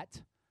stray cat,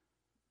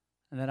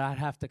 and then I'd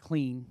have to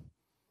clean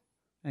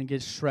and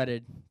get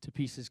shredded to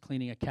pieces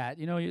cleaning a cat.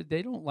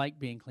 They don't like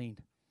being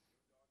cleaned.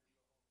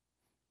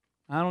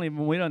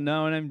 We don't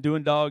know, and I'm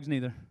doing dogs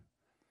neither.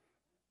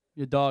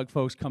 Your dog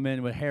folks come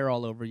in with hair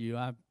all over you.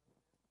 I'm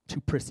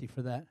too prissy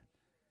for that.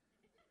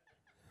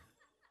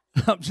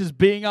 I'm just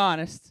being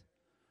honest.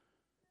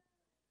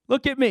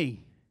 Look at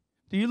me.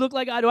 Do I look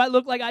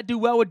like I do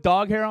well with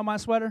dog hair on my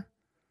sweater?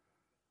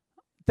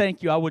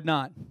 Thank you, I would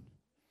not.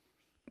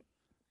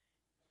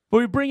 But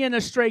we bring in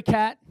a stray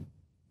cat,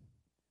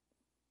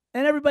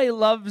 and everybody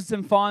loves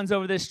and fawns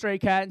over this stray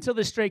cat until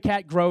the stray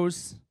cat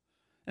grows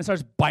and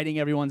starts biting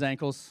everyone's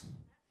ankles,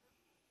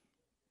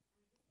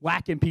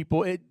 whacking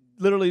people.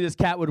 Literally, this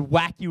cat would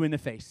whack you in the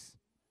face.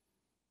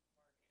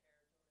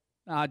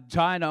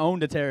 Trying to own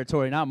the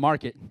territory, not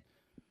mark it.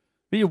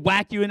 He'd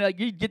whack you in,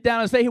 you get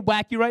down and say, he'd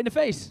whack you right in the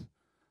face.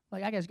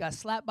 Like, I just got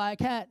slapped by a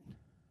cat.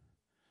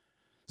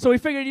 So we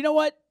figured, you know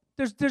what?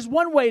 There's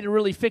one way to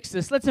really fix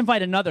this. Let's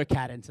invite another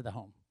cat into the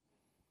home.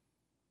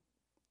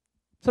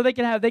 So they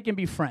can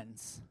be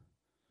friends.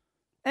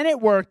 And it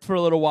worked for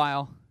a little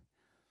while.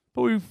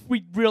 But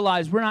we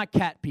realized we're not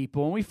cat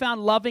people, and we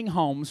found loving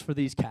homes for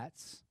these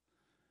cats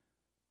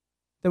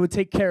that would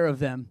take care of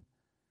them,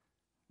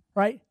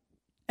 right?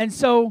 And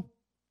so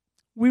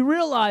we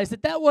realized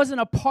that that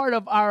wasn't a part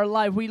of our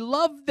life. We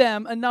loved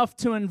them enough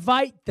to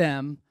invite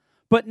them,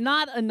 but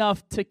not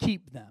enough to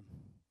keep them.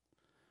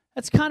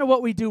 That's kind of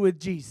what we do with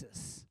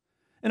Jesus.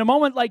 In a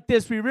moment like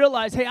this, we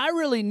realize, hey, I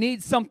really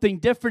need something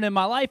different in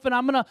my life, and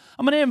I'm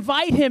gonna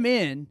invite him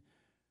in,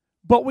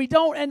 but we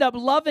don't end up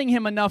loving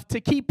him enough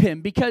to keep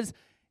him, because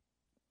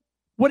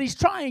what he's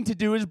trying to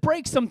do is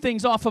break some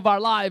things off of our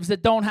lives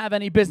that don't have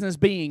any business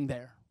being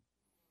there.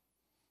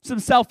 Some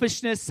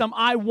selfishness, some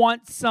I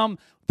want, some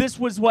this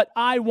was what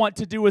I want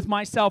to do with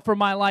myself or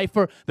my life,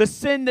 or the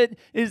sin that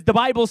is, the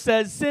Bible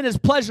says, sin is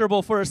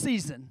pleasurable for a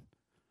season.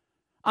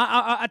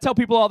 I tell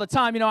people all the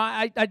time,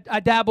 I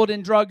dabbled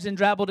in drugs and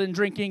dabbled in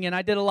drinking, and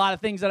I did a lot of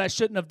things that I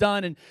shouldn't have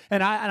done,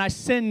 and I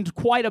sinned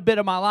quite a bit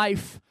of my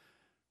life.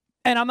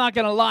 And I'm not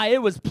going to lie,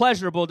 it was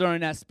pleasurable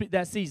during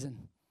that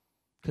season,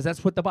 because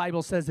that's what the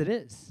Bible says it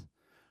is.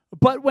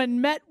 But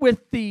when met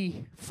with the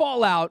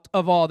fallout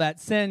of all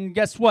that sin,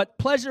 guess what?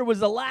 Pleasure was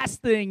the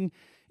last thing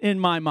in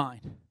my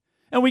mind.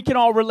 And we can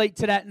all relate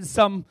to that in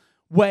some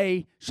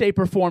way, shape,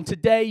 or form.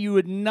 Today, you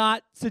would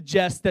not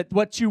suggest that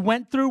what you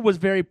went through was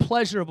very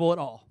pleasurable at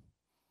all.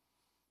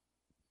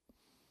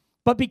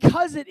 But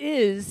because it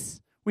is,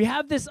 we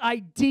have this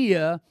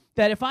idea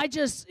that if I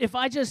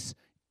just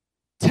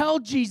tell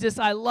Jesus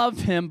I love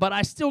him, but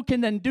I still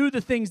can then do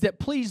the things that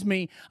please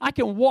me, I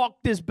can walk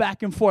this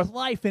back and forth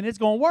life, and it's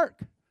going to work.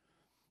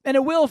 And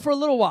it will for a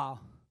little while,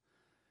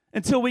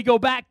 until we go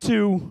back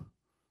to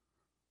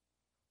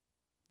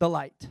the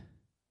light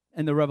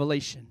and the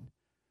revelation.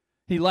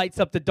 He lights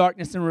up the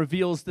darkness and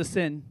reveals the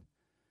sin.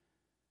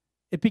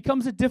 It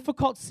becomes a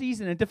difficult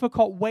season, a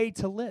difficult way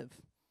to live.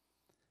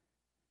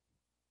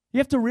 You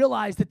have to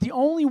realize that the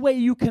only way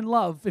you can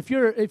love, if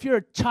you're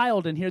a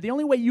child in here, the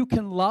only way you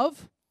can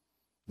love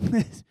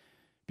is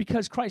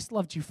because Christ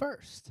loved you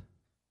first.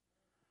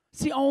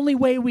 It's the only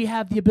way we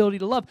have the ability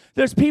to love.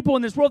 There's people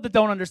in this world that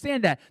don't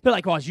understand that. They're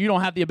like, you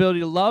don't have the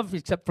ability to love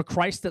except for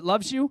Christ that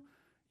loves you?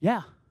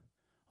 Yeah.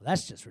 Well,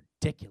 that's just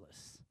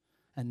ridiculous.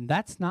 And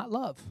that's not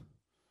love.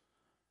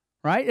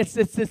 Right? It's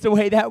the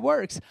way that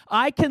works.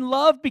 I can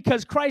love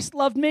because Christ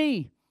loved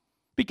me.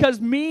 Because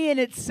me in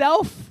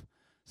itself,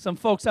 some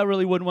folks I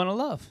really wouldn't want to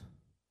love.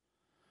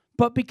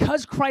 But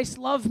because Christ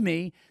loved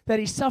me, that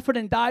he suffered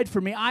and died for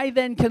me, I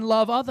then can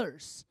love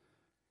others.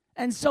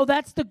 And so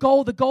that's the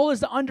goal. The goal is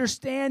to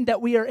understand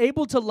that we are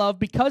able to love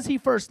because he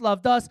first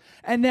loved us,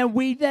 and then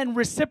we then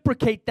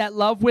reciprocate that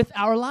love with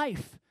our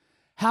life.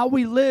 How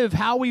we live,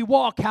 how we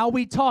walk, how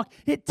we talk.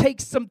 It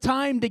takes some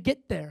time to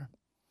get there.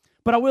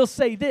 But I will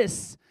say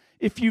this.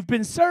 If you've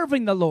been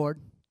serving the Lord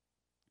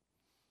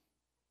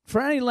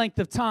for any length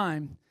of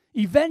time,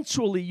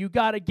 eventually you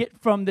got to get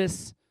from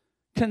this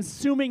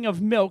consuming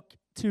of milk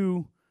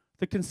to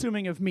the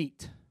consuming of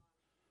meat.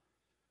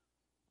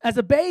 As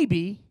a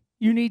baby,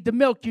 you need the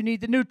milk, you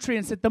need the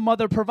nutrients that the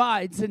mother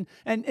provides,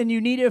 and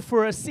you need it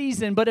for a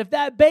season. But if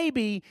that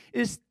baby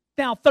is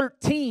now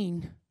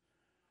 13,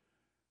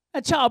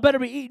 that child better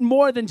be eating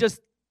more than just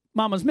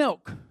mama's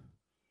milk.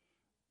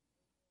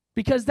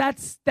 Because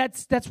that's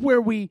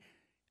where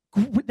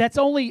that's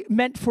only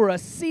meant for a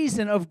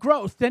season of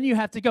growth. Then you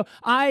have to go.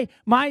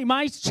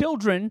 My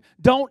children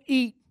don't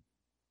eat,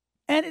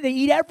 and they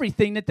eat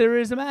everything that there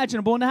is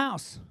imaginable in the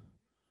house.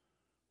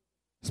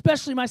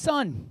 Especially my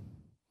son,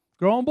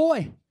 grown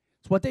boy.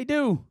 It's what they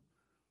do.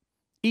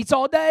 Eats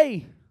all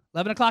day.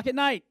 11 o'clock at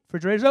night.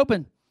 Refrigerator's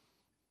open.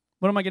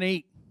 What am I going to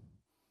eat?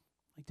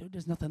 Like, dude,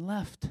 there's nothing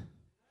left.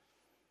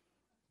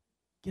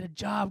 Get a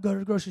job. Go to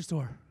the grocery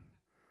store.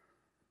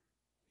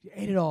 You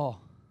ate it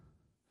all.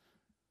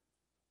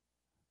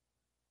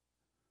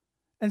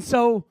 And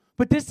so,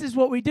 but this is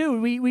what we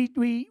do.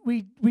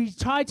 We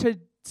try to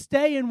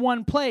stay in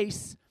one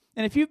place.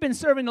 And if you've been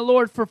serving the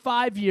Lord for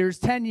 5 years,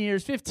 10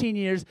 years, 15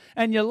 years,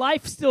 and your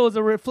life still is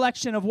a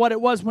reflection of what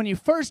it was when you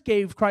first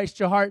gave Christ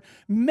your heart,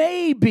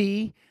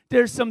 maybe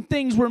there's some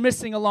things we're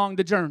missing along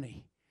the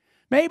journey.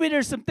 Maybe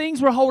there's some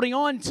things we're holding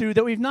on to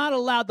that we've not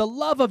allowed the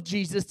love of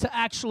Jesus to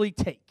actually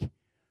take.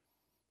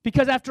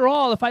 Because after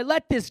all, if I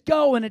let this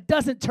go and it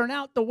doesn't turn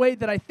out the way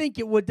that I think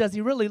it would, does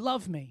he really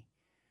love me?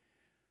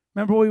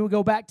 Remember, we would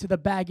go back to the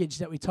baggage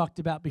that we talked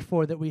about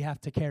before that we have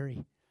to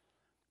carry.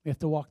 We have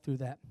to walk through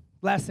that.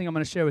 Last thing I'm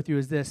going to share with you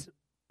is this.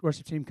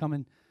 Worship team, come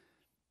and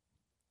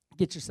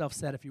get yourself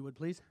set, if you would,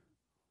 please.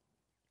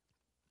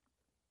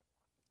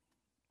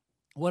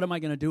 What am I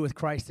going to do with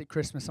Christ at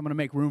Christmas? I'm going to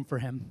make room for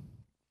him.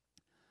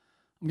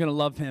 I'm going to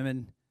love him,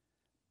 and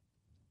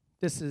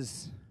this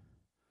is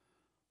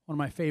one of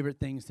my favorite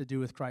things to do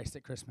with Christ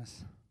at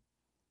Christmas,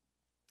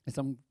 is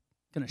I'm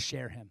going to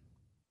share him.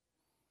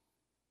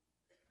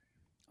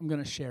 I'm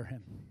going to share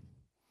him.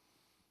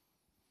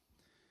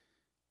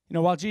 You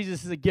know, while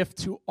Jesus is a gift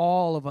to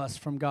all of us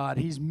from God,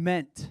 he's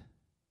meant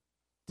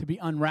to be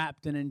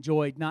unwrapped and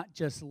enjoyed, not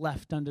just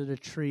left under the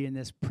tree in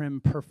this prim,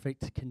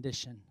 perfect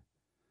condition.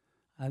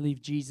 I leave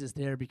Jesus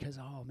there because,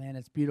 oh man,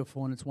 it's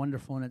beautiful and it's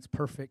wonderful and it's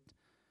perfect.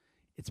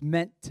 It's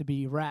meant to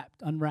be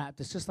wrapped, unwrapped.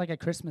 It's just like a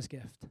Christmas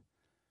gift.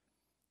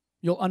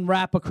 You'll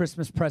unwrap a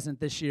Christmas present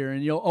this year,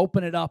 and you'll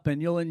open it up,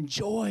 and you'll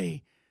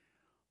enjoy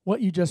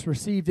what you just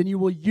received, and you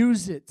will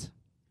use it.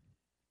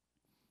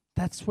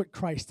 That's what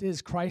Christ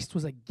is. Christ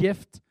was a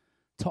gift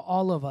to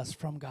all of us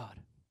from God.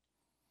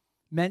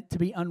 Meant to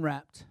be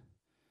unwrapped.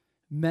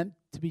 Meant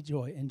to be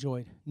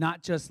enjoyed.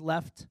 Not just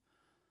left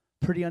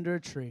pretty under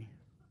a tree.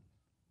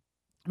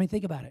 I mean,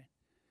 think about it.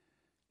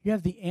 You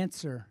have the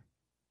answer.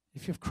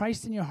 If you have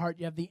Christ in your heart,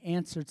 you have the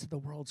answer to the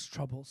world's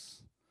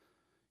troubles.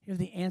 You have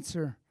the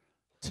answer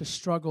to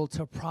struggle,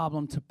 to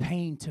problem, to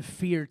pain, to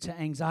fear, to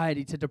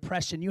anxiety, to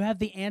depression. You have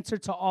the answer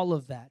to all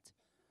of that.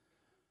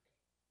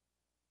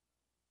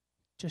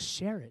 Just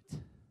share it.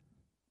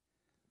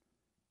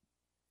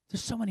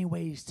 There's so many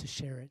ways to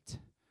share it.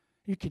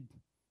 You could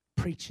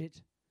preach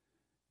it.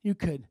 You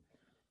could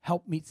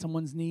help meet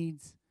someone's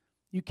needs.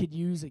 You could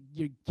use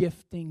your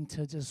gifting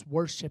to just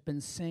worship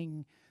and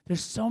sing.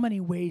 There's so many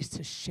ways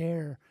to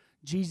share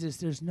Jesus.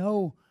 There's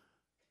no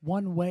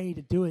one way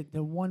to do it,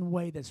 the one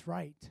way that's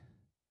right.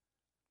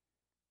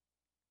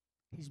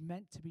 He's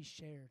meant to be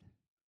shared.